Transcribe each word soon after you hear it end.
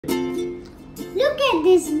Look at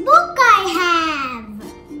this book I have.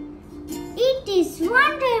 It is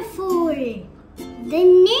wonderful. The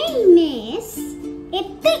name is A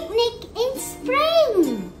Picnic in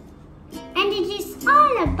Spring. And it is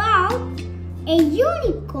all about a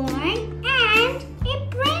unicorn and a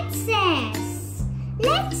princess.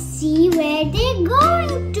 Let's see where they're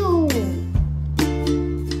going to.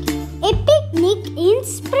 A picnic in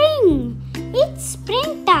spring. It's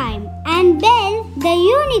springtime and Belle, the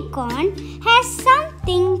unicorn, has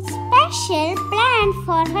something special planned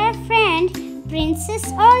for her friend Princess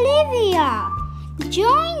Olivia.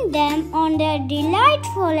 Join them on their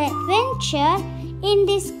delightful adventure in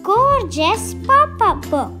this gorgeous pop-up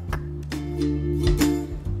book.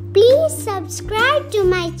 Please subscribe to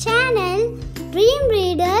my channel, Dream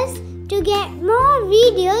Readers, to get more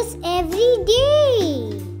videos every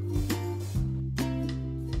day.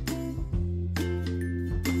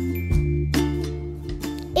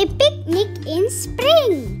 A Picnic in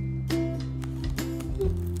Spring.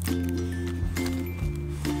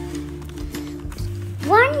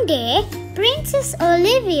 One day, Princess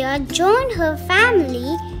Olivia joined her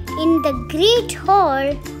family in the Great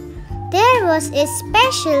Hall. There was a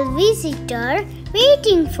special visitor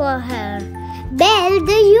waiting for her, Belle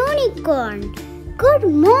the unicorn. "Good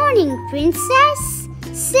morning, Princess,"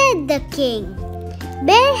 said the king.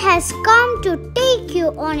 "Belle has come to take you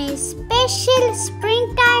on a special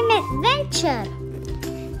springtime adventure.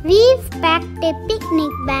 We've packed a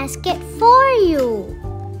picnic basket for you."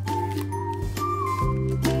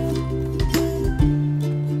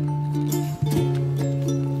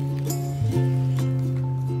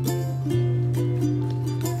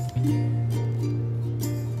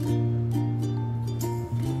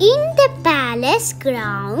 In the palace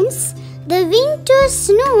grounds, the winter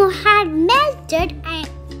snow had melted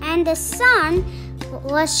and the sun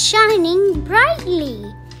was shining brightly.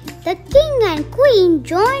 The king and queen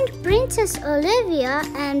joined Princess Olivia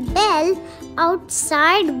and Belle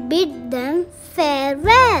outside to bid them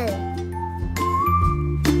farewell.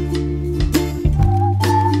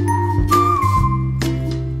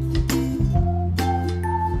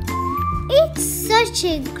 "It's such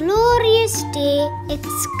a glorious day,"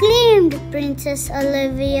 exclaimed Princess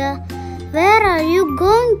Olivia. "Where are you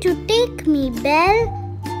going to take me, Belle?"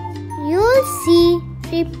 "You'll see,"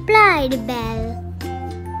 replied Belle.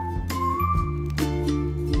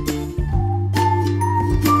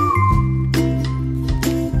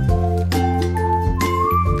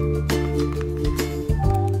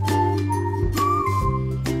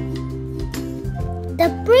 The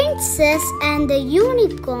princess and the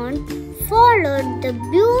unicorn followed the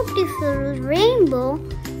beautiful rainbow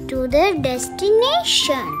to their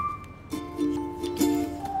destination.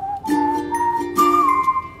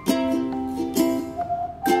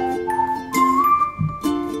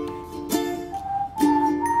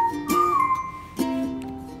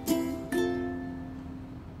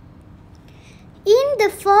 In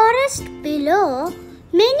the forest below,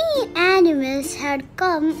 many animals had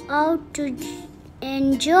come out to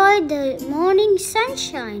enjoy the morning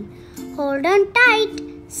sunshine. "Hold on tight,"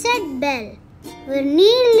 said Belle. "We're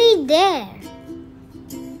nearly there."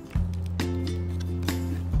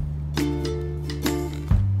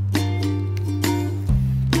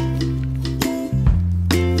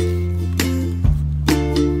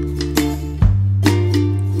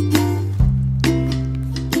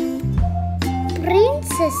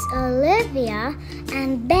 Princess Olivia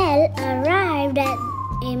and Belle arrived at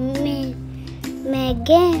a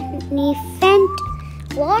magnificent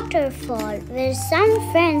waterfall where some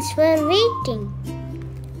friends were waiting.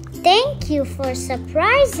 "Thank you for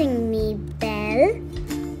surprising me, Belle,"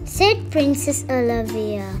 said Princess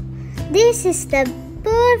Olivia. "This is the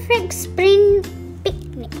perfect spring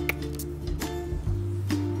picnic."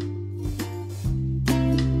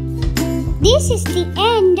 This is the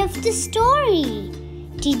end of the story.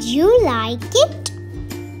 Did you like it?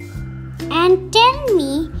 And tell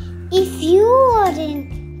me, if you were in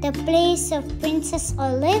the place of Princess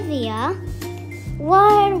Olivia,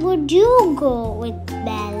 where would you go with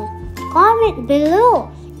Belle? Comment below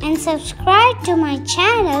and subscribe to my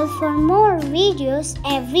channel for more videos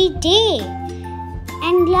every day.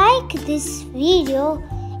 And like this video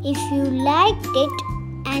if you liked it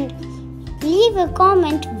and leave a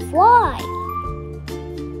comment why.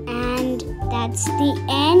 And that's the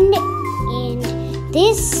end. And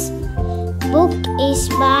this book is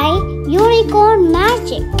by Unicorn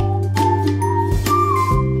Magic.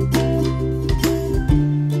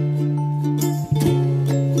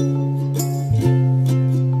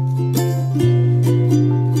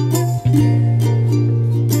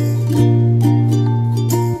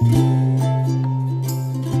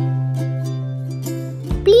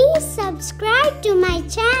 Please subscribe to my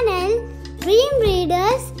channel Dream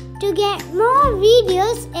Readers to get more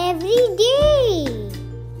videos